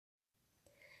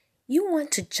You want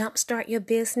to jumpstart your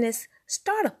business?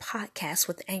 Start a podcast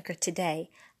with Anchor today.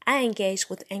 I engaged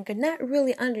with Anchor not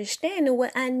really understanding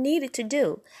what I needed to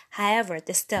do. However,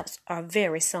 the steps are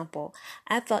very simple.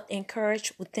 I felt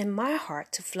encouraged within my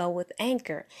heart to flow with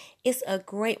Anchor. It's a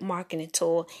great marketing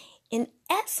tool, an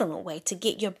excellent way to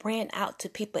get your brand out to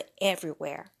people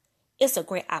everywhere. It's a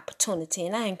great opportunity,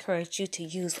 and I encourage you to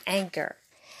use Anchor.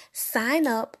 Sign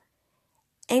up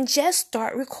and just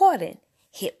start recording.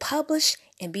 Hit publish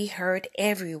and be heard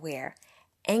everywhere.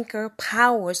 Anchor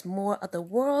powers more of the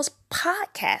world's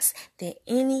podcasts than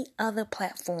any other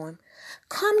platform.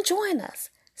 Come join us.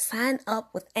 Sign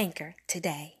up with Anchor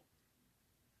today.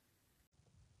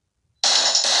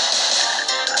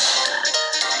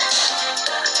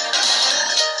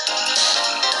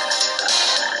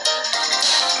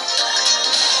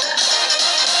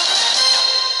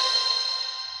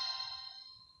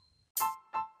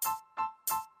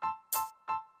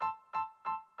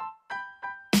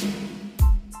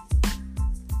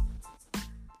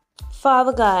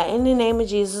 Father God, in the name of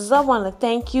Jesus, I want to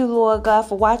thank you, Lord God,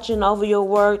 for watching over your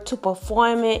word to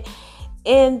perform it.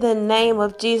 In the name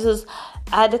of Jesus,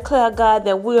 I declare, God,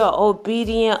 that we are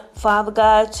obedient, Father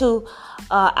God, to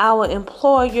our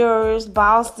employers,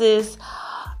 bosses,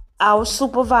 our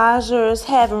supervisors,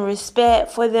 having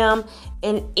respect for them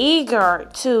and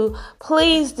eager to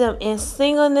please them in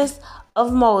singleness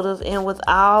of motive and with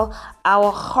all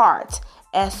our heart,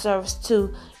 as service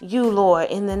to you, Lord,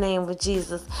 in the name of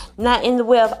Jesus. Not in the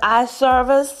way of eye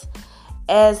service,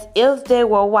 as if they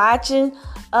were watching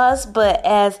us, but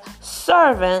as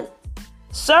servants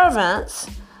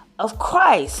of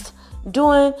Christ,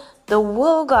 doing the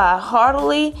will of God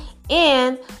heartily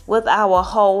and with our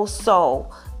whole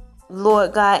soul.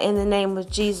 Lord God, in the name of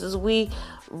Jesus, we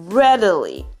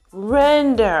readily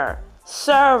render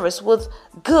service with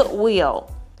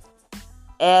goodwill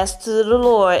as to the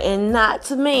Lord and not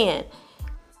to man.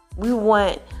 We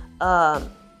want,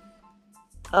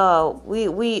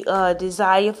 we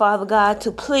desire, Father God,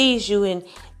 to please you in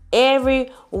every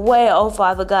way, oh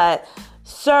Father God,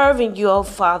 serving you, oh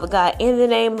Father God, in the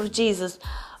name of Jesus.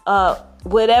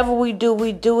 Whatever we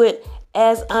do it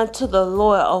as unto the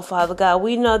Lord, oh Father God.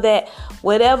 We know that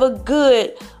whatever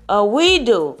good we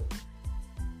do,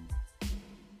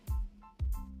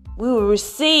 we will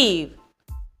receive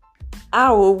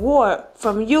our reward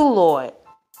from you, Lord,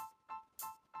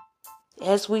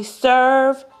 as we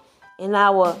serve in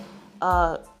our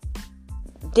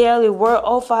daily work,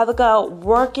 oh Father God,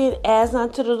 working as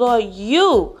unto the Lord.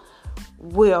 You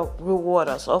will reward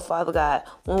us, oh Father God,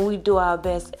 when we do our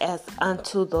best as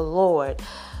unto the Lord.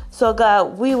 So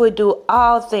God, we will do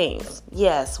all things,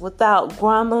 yes, without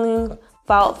grumbling,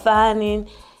 fault finding,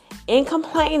 and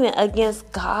complaining against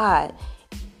God,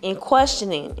 in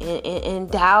questioning and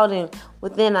doubting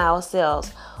within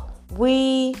ourselves.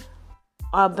 We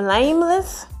are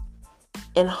blameless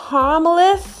and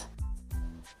harmless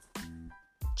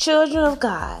children of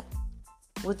God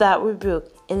without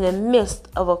rebuke in the midst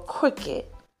of a crooked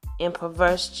and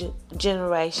perverse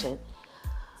generation,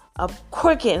 a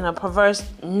crooked and a perverse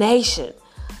nation,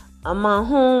 among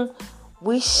whom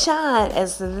we shine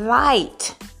as a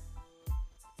light.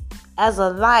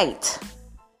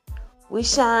 We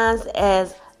shine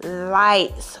as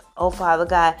lights, oh Father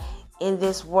God, in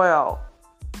this world.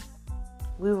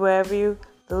 We revere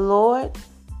the Lord,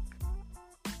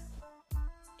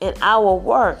 and our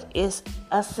work is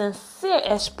a sincere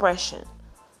expression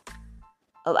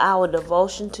of our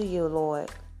devotion to you,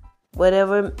 Lord.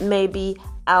 Whatever may be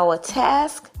our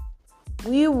task,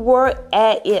 we work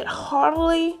at it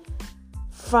heartily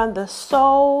from the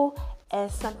soul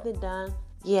as something done,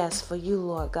 yes, for you,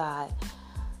 Lord God.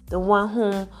 The one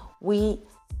whom we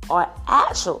are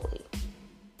actually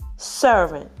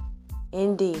serving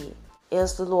indeed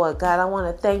is the Lord God. I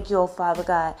want to thank you, oh Father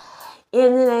God,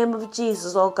 in the name of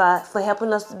Jesus, oh God, for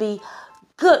helping us to be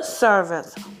good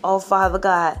servants, oh Father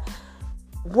God,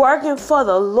 working for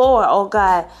the Lord, oh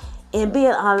God, and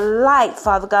being a light,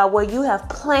 Father God, where you have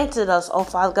planted us, oh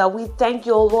Father God. We thank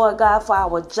you, oh Lord God, for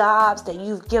our jobs that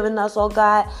you've given us, oh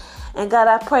God. And God,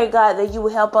 I pray, God, that you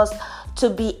will help us to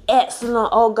be excellent,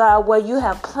 oh God, where you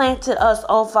have planted us,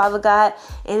 oh Father God.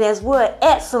 And as we're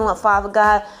excellent, Father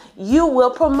God, you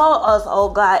will promote us, oh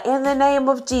God, in the name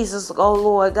of Jesus, oh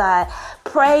Lord God.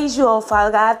 Praise you, oh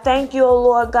Father God. Thank you, oh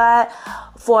Lord God,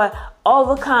 for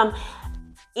overcome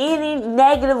any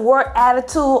negative work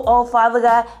attitude, oh Father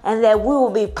God, and that we will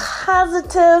be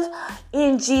positive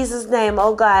in Jesus' name,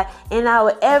 oh God, in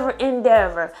our every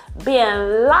endeavor,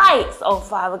 being lights, oh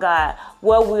Father God,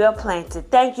 where we are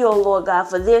planted. Thank you, oh Lord God,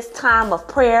 for this time of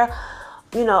prayer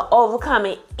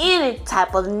overcoming any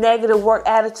type of negative work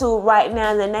attitude right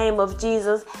now in the name of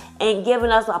Jesus, and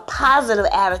giving us a positive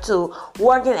attitude,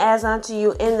 working as unto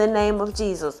you in the name of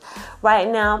Jesus. Right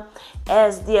now,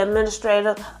 as the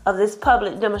administrator of this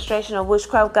public demonstration of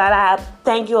witchcraft, God, I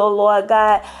thank you, oh Lord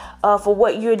God, for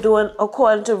what you're doing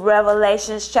according to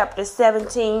Revelations chapter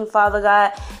 17, Father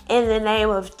God. In the name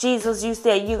of Jesus, you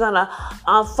said you're going to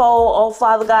unfold, oh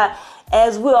Father God,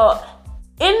 as we're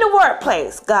in the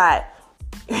workplace, God.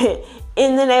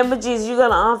 In the name of Jesus, you're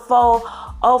going to unfold,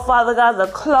 oh Father God, the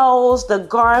clothes, the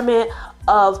garment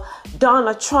of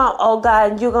Donald Trump, oh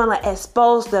God, and you're going to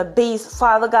expose the beast,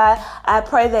 Father God. I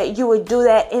pray that you would do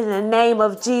that in the name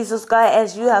of Jesus, God,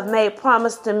 as you have made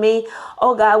promise to me.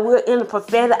 Oh God, we're in the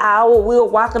prophetic hour. We're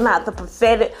walking out the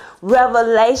prophetic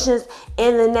revelations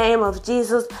in the name of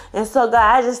Jesus. And so,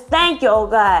 God, I just thank you, oh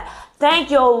God.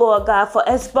 Thank you, oh Lord God, for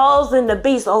exposing the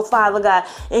beast, oh Father God,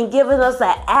 and giving us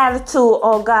an attitude,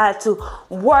 oh God, to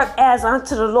work as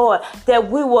unto the Lord,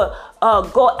 that we will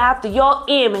go after your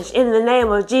image in the name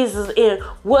of Jesus, and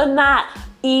will not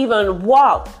even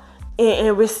walk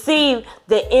and receive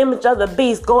the image of the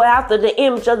beast, go after the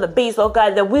image of the beast, oh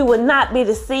God, that we will not be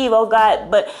deceived, oh God,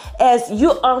 but as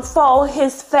you unfold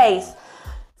his face,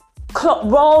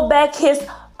 roll back his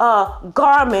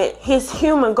garment, his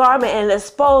human garment, and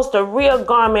expose the real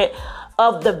garment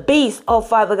of the beast, oh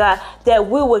Father God, that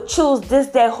we will choose this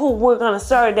day who we're going to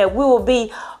serve, that we will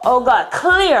be, oh God,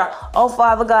 clear, oh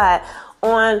Father God,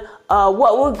 on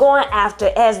what we're going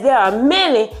after, as there are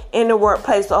many in the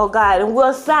workplace, oh God, and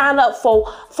we'll sign up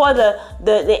for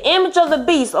the image of the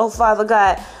beast, oh Father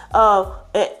God,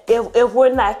 if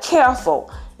we're not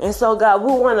careful. And so, God,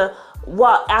 we want to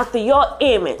walk after your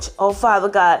image, oh Father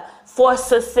God, for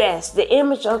success, the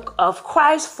image of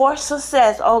Christ for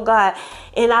success, oh God,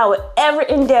 in our every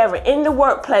endeavor in the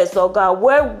workplace, oh God,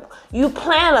 where you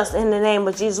plant us in the name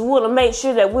of Jesus. We want to make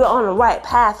sure that we're on the right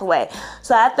pathway.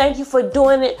 So I thank you for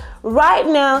doing it right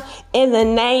now in the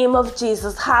name of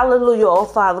Jesus. Hallelujah, oh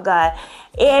Father God.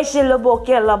 We thank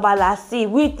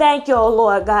you, oh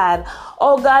Lord God.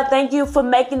 Oh God, thank you for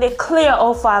making it clear,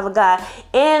 oh Father God.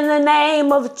 In the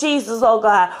name of Jesus, oh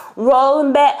God.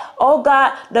 Rolling back, oh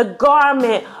God, the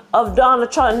garment of Donald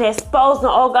Trump and exposing,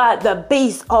 oh God, the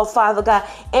beast, oh Father God.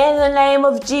 In the name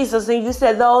of Jesus. And you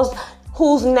said those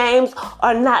whose names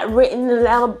are not written in the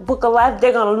Lamb Book of Life,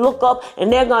 they're going to look up and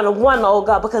they're going to wonder, oh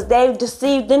God, because they've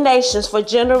deceived the nations for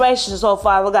generations, oh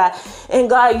Father God. And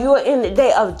God, you're in the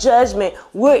day of judgment.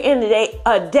 We're in the day,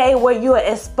 a day where you are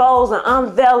exposing,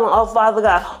 unveiling, oh Father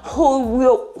God, who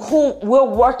we're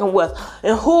working with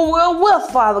and who we're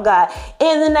with, Father God.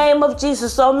 In the name of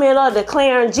Jesus, so many are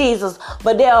declaring Jesus,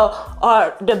 but they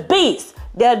are the beasts.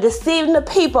 They're deceiving the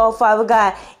people, oh Father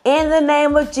God, in the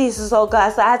name of Jesus, oh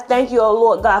God. So I thank you, oh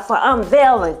Lord God, for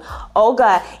unveiling, oh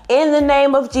God, in the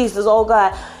name of Jesus, oh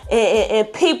God.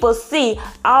 And people see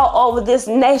all over this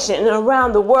nation and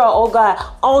around the world, oh God,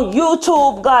 on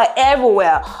YouTube, God,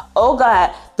 everywhere, oh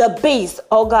God, the beast,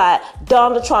 oh God,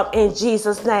 Donald Trump, in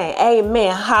Jesus' name.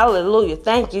 Amen. Hallelujah.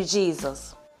 Thank you,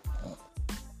 Jesus.